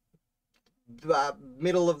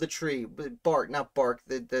middle of the tree, bark, not bark,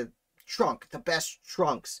 the trunk, the best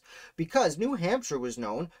trunks, because New Hampshire was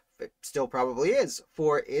known, it still probably is,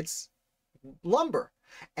 for its lumber,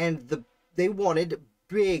 and they wanted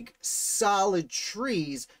big, solid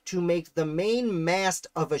trees to make the main mast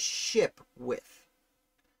of a ship with.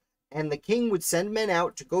 And the king would send men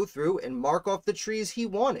out to go through and mark off the trees he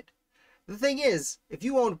wanted. The thing is, if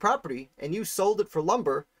you owned property and you sold it for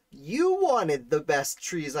lumber, you wanted the best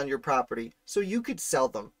trees on your property so you could sell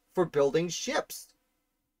them for building ships.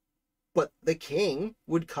 But the king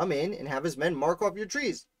would come in and have his men mark off your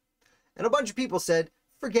trees. And a bunch of people said,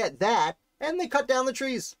 forget that, and they cut down the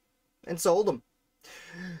trees and sold them.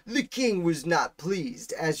 The king was not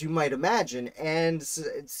pleased, as you might imagine, and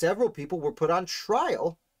several people were put on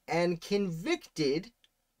trial and convicted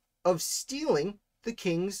of stealing the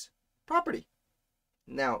king's property.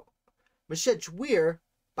 Now, Mashej Weir,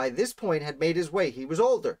 by this point, had made his way. He was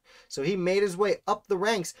older, so he made his way up the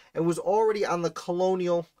ranks and was already on the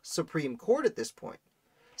colonial Supreme Court at this point.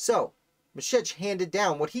 So, Mashej handed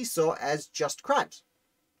down what he saw as just crimes,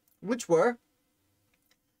 which were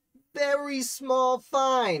very small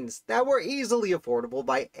fines that were easily affordable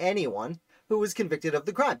by anyone who was convicted of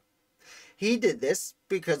the crime. He did this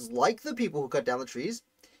because, like the people who cut down the trees,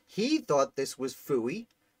 he thought this was phooey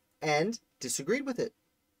and disagreed with it.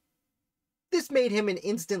 This made him an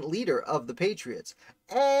instant leader of the Patriots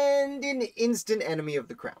and an instant enemy of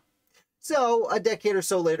the crown. So, a decade or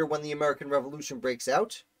so later, when the American Revolution breaks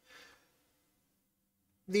out,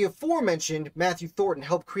 the aforementioned Matthew Thornton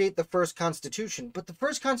helped create the first Constitution, but the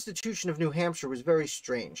first Constitution of New Hampshire was very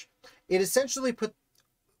strange. It essentially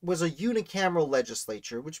was a unicameral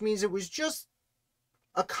legislature, which means it was just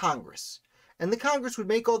a Congress. And the Congress would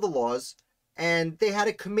make all the laws, and they had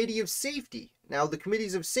a committee of safety. Now, the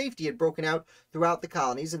committees of safety had broken out throughout the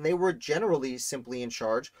colonies, and they were generally simply in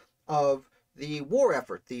charge of the war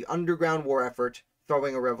effort, the underground war effort,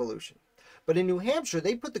 throwing a revolution. But in New Hampshire,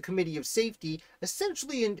 they put the committee of safety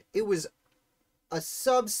essentially in, it was a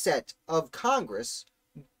subset of Congress,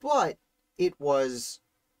 but it was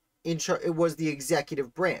it was the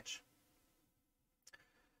executive branch.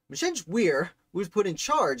 Mashej Weir was put in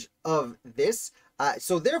charge of this.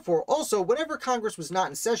 So therefore, also, whenever Congress was not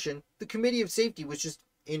in session, the Committee of Safety was just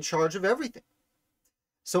in charge of everything.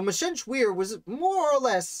 So Mashej Weir was more or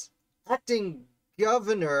less acting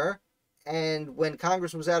governor, and when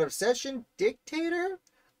Congress was out of session, dictator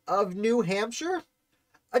of New Hampshire.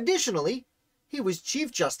 Additionally, he was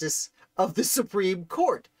Chief Justice of the Supreme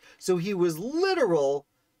Court. So he was literal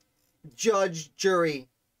judge, jury,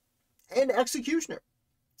 and executioner.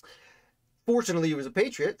 Fortunately, he was a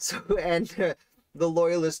patriot, and the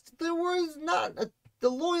loyalist, the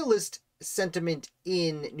loyalist sentiment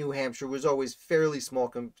in New Hampshire was always fairly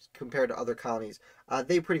small compared to other colonies.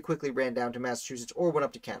 They pretty quickly ran down to Massachusetts or went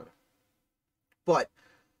up to Canada. But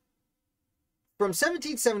from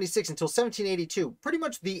 1776 until 1782, pretty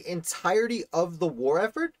much the entirety of the war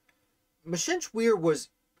effort, Mashej Weir was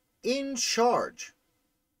in charge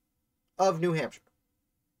of New Hampshire.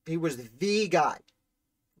 He was the guy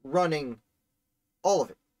running all of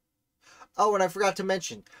it. Oh, and I forgot to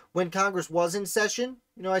mention, when Congress was in session,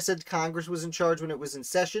 you know, I said Congress was in charge when it was in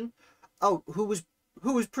session. Oh, who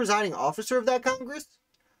was presiding officer of that Congress?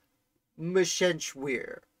 Mashej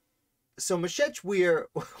Weir. So Mashej Weir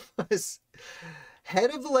was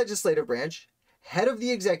head of the legislative branch, head of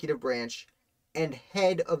the executive branch, and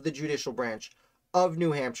head of the judicial branch of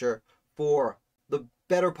New Hampshire for the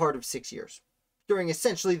better part of 6 years, during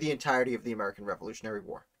essentially the entirety of the American Revolutionary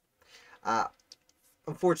War.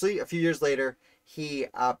 Unfortunately, a few years later, he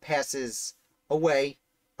passes away,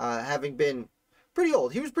 having been pretty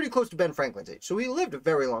old. He was pretty close to Ben Franklin's age, so he lived a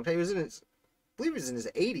very long time. He was in his, I believe he was in his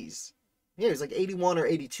 80s. Yeah, he was like 81 or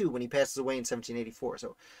 82 when he passes away in 1784.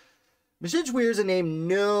 So Mashich Weir is a name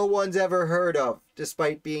no one's ever heard of,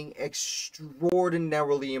 despite being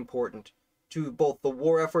extraordinarily important to both the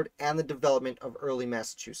war effort and the development of early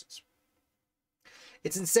Massachusetts.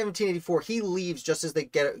 It's in 1784 he leaves just as they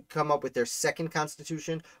come up with their second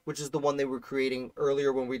constitution, which is the one they were creating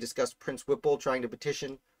earlier when we discussed Prince Whipple trying to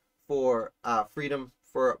petition for freedom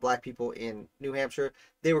for black people in New Hampshire.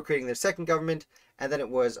 They were creating their second government, and then it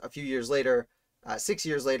was a few years later, 6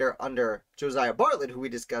 years later, under Josiah Bartlett, who we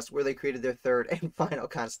discussed, where they created their third and final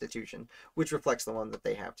constitution, which reflects the one that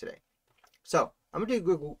they have today. So, I'm going to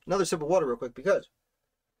do another sip of water real quick because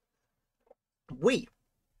we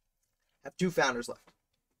have two founders left.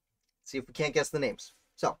 Let's see if we can't guess the names.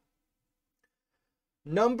 So,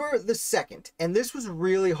 number the second, and this was a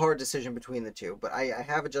really hard decision between the two, but I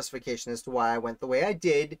have a justification as to why I went the way I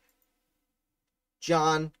did.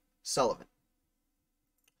 John Sullivan.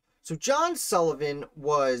 So John Sullivan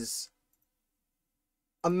was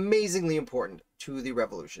amazingly important to the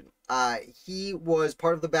Revolution. He was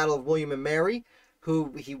part of the Battle of William and Mary,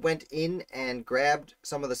 who he went in and grabbed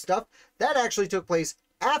some of the stuff. That actually took place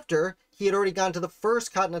after he had already gone to the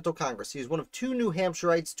First Continental Congress. He was one of two New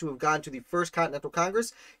Hampshireites to have gone to the First Continental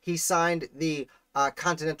Congress. He signed the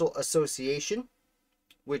Continental Association,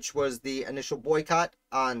 which was the initial boycott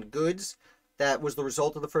on goods that was the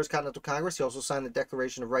result of the First Continental Congress. He also signed the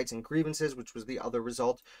Declaration of Rights and Grievances, which was the other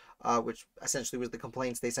result, which essentially was the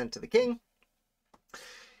complaints they sent to the king.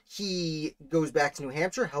 He goes back to New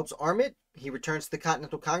Hampshire, helps arm it. He returns to the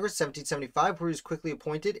Continental Congress, 1775, where he was quickly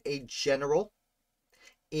appointed a general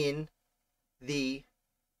in the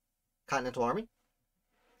Continental Army.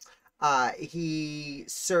 He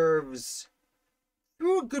serves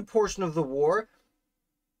through a good portion of the war.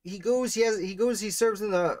 He serves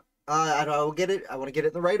in the, I want to get it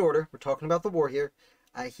in the right order. We're talking about the war here.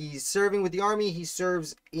 He's serving with the army. He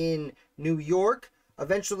serves in New York.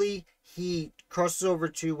 Eventually, he crosses over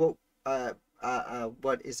to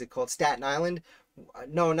what is it called? Staten Island.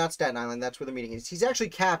 No, not Staten Island. That's where the meeting is. He's actually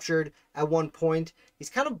captured at one point. He's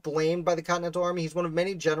kind of blamed by the Continental Army. He's one of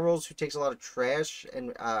many generals who takes a lot of trash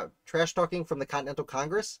and trash talking from the Continental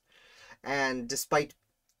Congress. And despite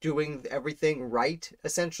doing everything right,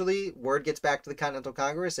 essentially, word gets back to the Continental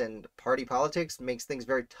Congress, and party politics makes things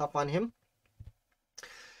very tough on him.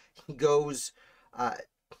 He goes,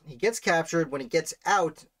 he gets captured. When he gets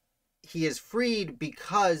out, he is freed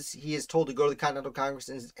because he is told to go to the Continental Congress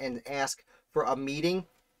and ask for a meeting,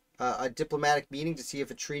 a diplomatic meeting, to see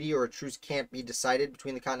if a treaty or a truce can't be decided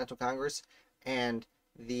between the Continental Congress and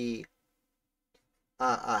the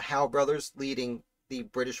Howe brothers leading the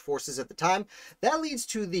British forces at the time. That leads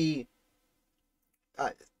to the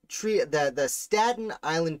Staten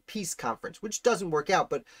Island Peace Conference, which doesn't work out,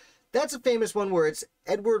 but that's a famous one where it's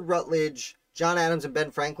Edward Rutledge, John Adams, and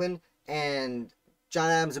Ben Franklin, and John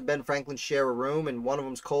Adams and Ben Franklin share a room, and one of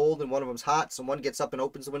them's cold and one of them's hot, so one gets up and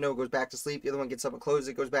opens the window, goes back to sleep, the other one gets up and closes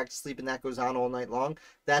it, goes back to sleep, and that goes on all night long.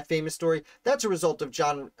 That famous story, that's a result of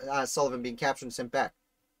John Sullivan being captured and sent back.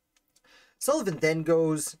 Sullivan then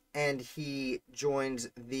goes and he joins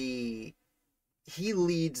he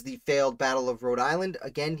leads the failed Battle of Rhode Island.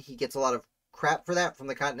 Again, he gets a lot of crap for that from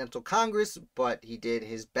the Continental Congress, but he did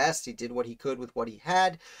his best. He did what he could with what he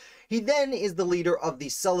had. He then is the leader of the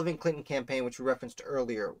Sullivan-Clinton campaign, which we referenced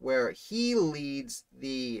earlier, where he leads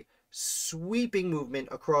the sweeping movement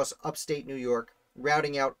across upstate New York,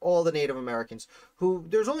 routing out all the Native Americans, who,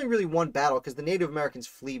 there's only really one battle because the Native Americans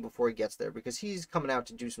flee before he gets there because he's coming out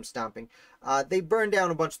to do some stomping. They burn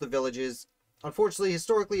down a bunch of the villages. Unfortunately,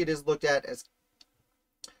 historically, it is looked at as...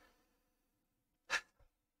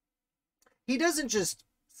 He doesn't just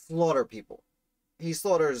slaughter people. He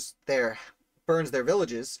burns their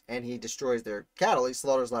villages, and he destroys their cattle. He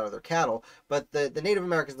slaughters a lot of their cattle, but the Native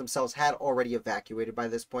Americans themselves had already evacuated by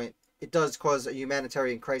this point. It does cause a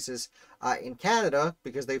humanitarian crisis in Canada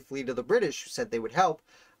because they flee to the British, who said they would help.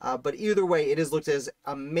 But either way, it is looked as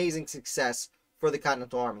amazing success for the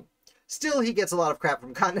Continental Army. Still, he gets a lot of crap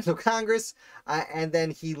from Continental Congress, and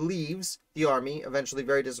then he leaves the army, eventually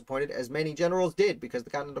very disappointed, as many generals did, because the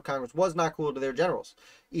Continental Congress was not cool to their generals.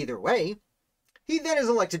 Either way, he then is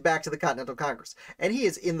elected back to the Continental Congress, and he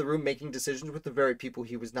is in the room making decisions with the very people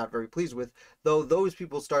he was not very pleased with, though those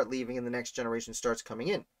people start leaving and the next generation starts coming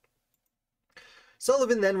in.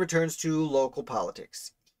 Sullivan then returns to local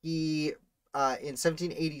politics. He, in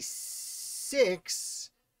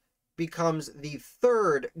 1786, becomes the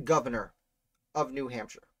third governor of New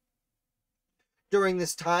Hampshire. During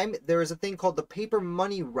this time, there is a thing called the Paper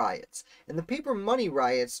Money Riots. And the Paper Money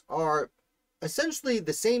Riots are essentially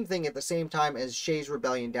the same thing at the same time as Shays'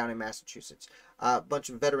 Rebellion down in Massachusetts. A bunch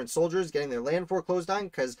of veteran soldiers getting their land foreclosed on,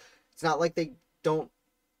 because it's not like they don't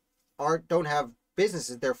have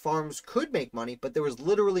businesses. Their farms could make money, but there was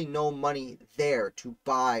literally no money there to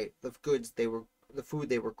buy the food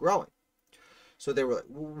they were growing. So they were like,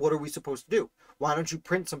 what are we supposed to do? Why don't you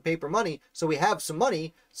print some paper money so we have some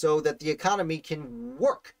money so that the economy can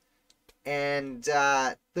work? And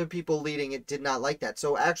the people leading it did not like that.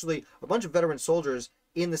 So actually, a bunch of veteran soldiers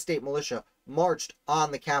in the state militia marched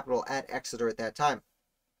on the Capitol at Exeter at that time.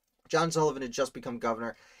 John Sullivan had just become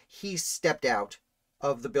governor. He stepped out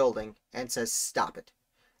of the building and says, stop it.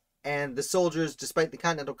 And the soldiers, despite the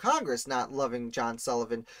Continental Congress not loving John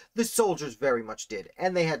Sullivan, the soldiers very much did.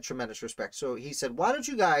 And they had tremendous respect. So he said, why don't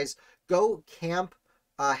you guys go camp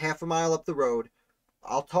half a mile up the road?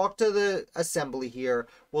 I'll talk to the assembly here.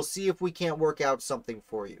 We'll see if we can't work out something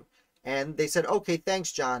for you. And they said, okay,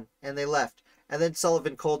 thanks, John. And they left. And then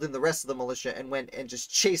Sullivan called in the rest of the militia and went and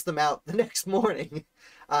just chased them out the next morning.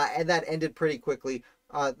 And that ended pretty quickly.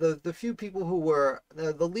 The few people who were,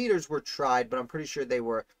 the leaders were tried, but I'm pretty sure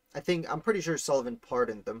I'm pretty sure Sullivan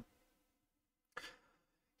pardoned them.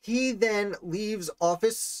 He then leaves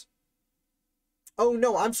office. Oh,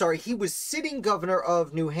 no, I'm sorry. He was sitting governor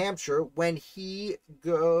of New Hampshire when he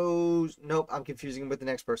goes... Nope, I'm confusing him with the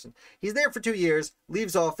next person. He's there for 2 years,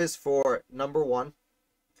 leaves office for number 1,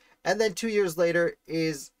 and then 2 years later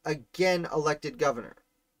is again elected governor.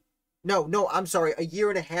 No, I'm sorry, a year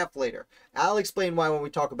and a half later. I'll explain why when we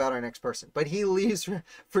talk about our next person. But he leaves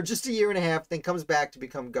for just a year and a half, then comes back to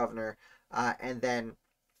become governor, and then,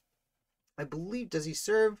 I believe, does he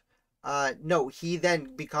serve? No, he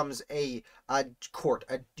then becomes a court,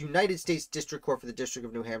 a United States District Court for the District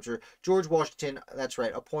of New Hampshire. George Washington, that's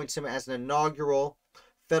right, appoints him as an inaugural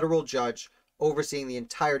federal judge overseeing the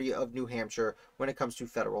entirety of New Hampshire when it comes to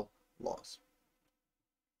federal laws.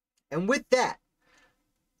 And with that,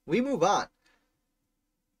 we move on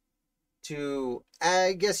to,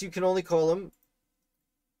 I guess you can only call him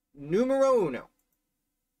numero uno,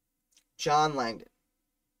 John Langdon.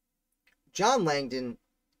 John Langdon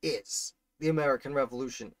is the American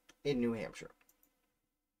Revolution in New Hampshire.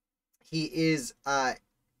 He is not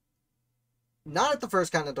at the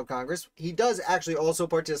First Continental Congress. He does actually also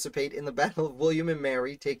participate in the Battle of William and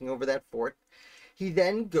Mary, taking over that fort. He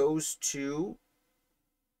then goes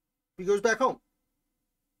back home.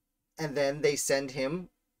 And then they send him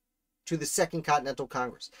to the Second Continental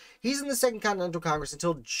Congress. He's in the Second Continental Congress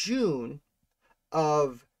until June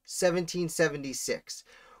of 1776.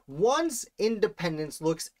 Once independence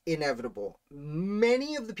looks inevitable,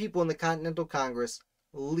 many of the people in the Continental Congress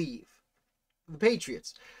leave. The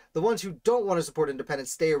Patriots, the ones who don't want to support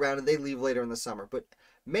independence, stay around and they leave later in the summer. But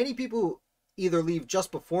many people either leave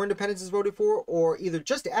just before independence is voted for or either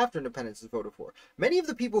just after independence is voted for. Many of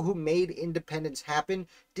the people who made independence happen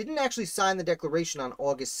didn't actually sign the Declaration on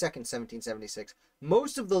August 2nd, 1776.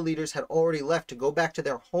 Most of the leaders had already left to go back to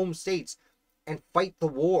their home states and fight the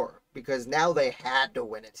war because now they had to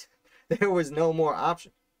win it. There was no more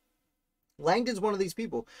option. Langdon's one of these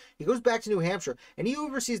people. He goes back to New Hampshire and he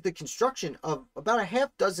oversees the construction of about a half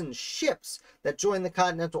dozen ships that join the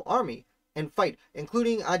Continental Army and fight,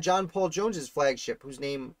 including John Paul Jones's flagship, whose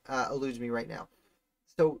name eludes me right now.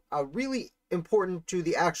 So really important to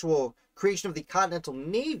the actual creation of the Continental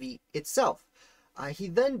Navy itself. He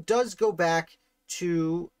then does go back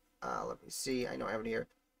to, let me see, I know I have it here.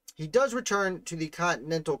 He does return to the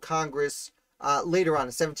Continental Congress later on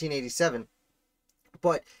in 1787,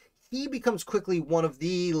 but he becomes quickly one of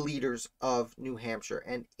the leaders of New Hampshire.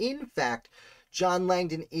 And in fact, John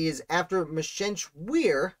Langdon is, after Machench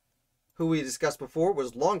Weir, who we discussed before,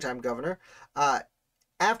 was longtime governor,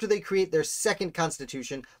 after they create their second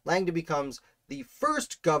constitution, Langdon becomes the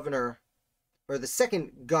first governor, or the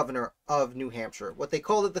second governor of New Hampshire, what they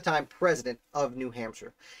called at the time president of New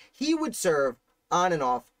Hampshire. He would serve on and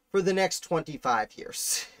off for the next 25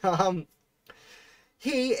 years.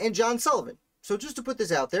 He and John Sullivan. So just to put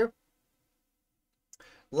this out there,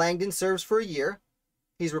 Langdon serves for a year.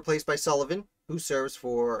 He's replaced by Sullivan, who serves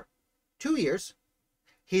for 2 years.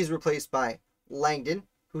 He's replaced by Langdon,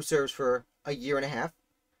 who serves for a year and a half.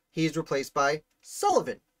 He's replaced by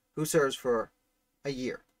Sullivan, who serves for a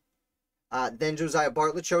year. Then Josiah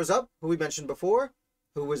Bartlett shows up, who we mentioned before,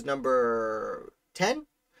 who was number 10.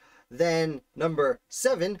 Then number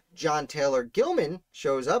 7, John Taylor Gilman,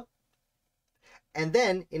 shows up. And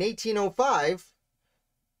then in 1805,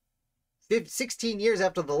 16 years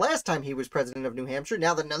after the last time he was president of New Hampshire,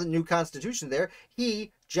 now that another new constitution there,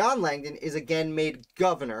 John Langdon, is again made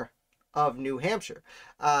governor of New Hampshire.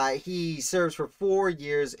 He serves for 4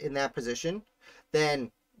 years in that position,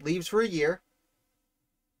 then leaves for a year,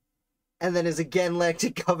 and then is again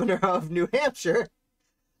elected governor of New Hampshire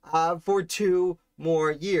for 2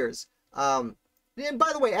 more years. And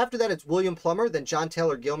by the way, after that, it's William Plummer, then John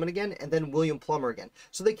Taylor Gilman again, and then William Plummer again.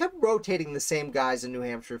 So they kept rotating the same guys in New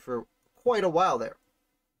Hampshire for quite a while there.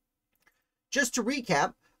 Just to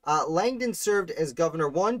recap, Langdon served as governor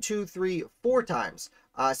 1, 2, 3, 4 times.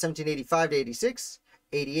 1785 to 86,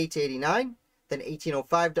 88 to 89, then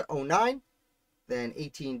 1805 to 09, then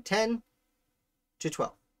 1810 to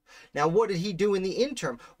 12. Now, what did he do in the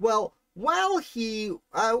interim? Well, while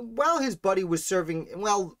his buddy was serving,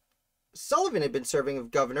 Sullivan had been serving as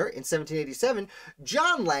governor in 1787,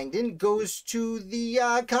 John Langdon goes to the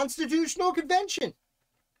Constitutional Convention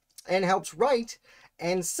and helps write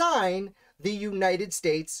and sign the United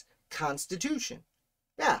States Constitution.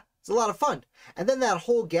 Yeah, it's a lot of fun. And then that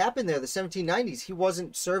whole gap in there, the 1790s, he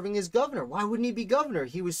wasn't serving as governor. Why wouldn't he be governor?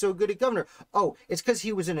 He was so good at governor. Oh, it's because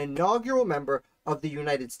he was an inaugural member of the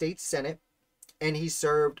United States Senate, and he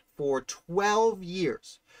served for 12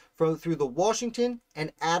 years through the Washington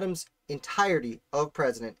and Adams entirety of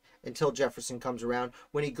president until Jefferson comes around,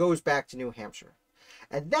 when he goes back to New Hampshire.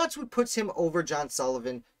 And that's what puts him over John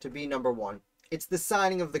Sullivan to be number 1. It's the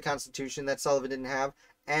signing of the Constitution that Sullivan didn't have,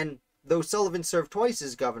 and though Sullivan served twice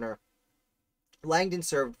as governor, Langdon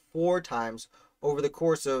served 4 times over the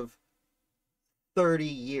course of 30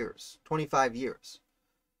 years, 25 years,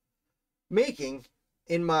 making,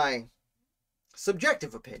 in my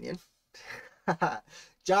subjective opinion,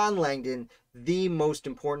 John Langdon the most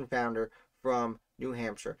important founder from New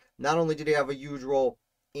Hampshire. Not only did he have a huge role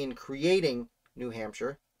in creating New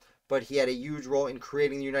Hampshire, but he had a huge role in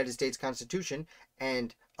creating the United States Constitution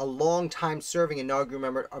and a long time serving inaugural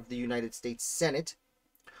member of the United States Senate.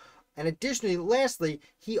 And additionally, lastly,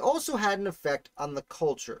 he also had an effect on the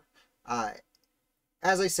culture.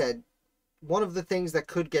 As I said, one of the things that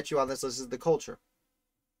could get you on this list is the culture.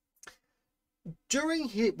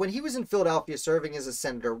 When he was in Philadelphia serving as a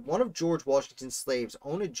senator, one of George Washington's slaves,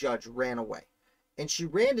 Ona Judge, ran away. And she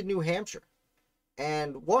ran to New Hampshire.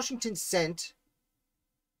 And Washington sent,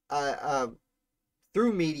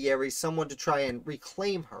 through mediaries, someone to try and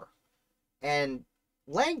reclaim her. And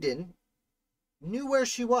Langdon knew where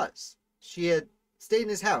she was. She had stayed in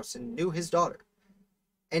his house and knew his daughter.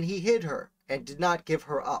 And he hid her and did not give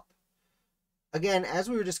her up. Again, as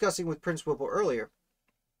we were discussing with Prince Whipple earlier,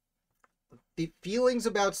 the feelings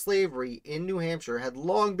about slavery in New Hampshire had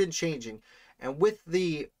long been changing, and with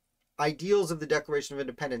the ideals of the Declaration of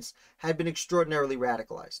Independence had been extraordinarily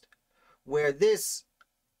radicalized, where this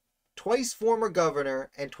twice former governor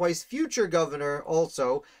and twice future governor,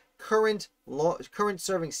 also current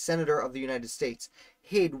serving senator of the United States,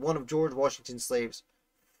 hid one of George Washington's slaves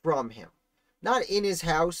from him. Not in his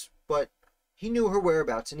house, but he knew her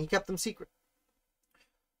whereabouts and he kept them secret,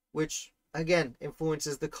 which again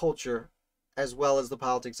influences the culture as well as the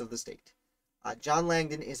politics of the state. John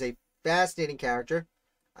Langdon is a fascinating character.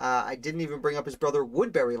 I didn't even bring up his brother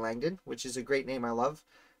Woodbury Langdon, which is a great name I love,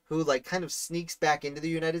 who kind of sneaks back into the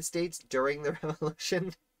United States during the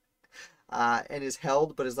Revolution and is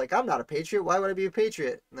held, but is like, I'm not a patriot. Why would I be a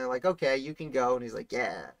patriot? And they're like, okay, you can go. And he's like,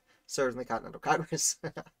 yeah, serves in the Continental Congress.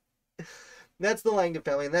 That's the Langdon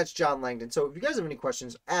family, and that's John Langdon. So if you guys have any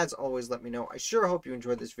questions, as always, let me know. I sure hope you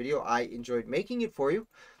enjoyed this video. I enjoyed making it for you.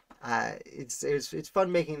 It's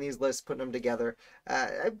fun making these lists, putting them together.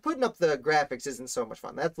 Putting up the graphics isn't so much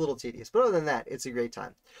fun. That's a little tedious. But other than that, it's a great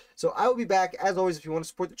time. So I will be back. As always, if you want to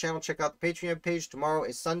support the channel, check out the Patreon page. Tomorrow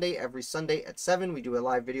is Sunday. Every Sunday at 7, we do a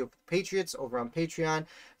live video for the Patriots over on Patreon.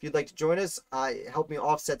 If you'd like to join us, help me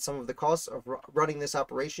offset some of the costs of running this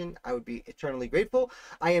operation, I would be eternally grateful.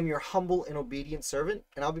 I am your humble and obedient servant,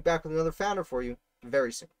 and I'll be back with another founder for you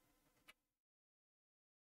very soon.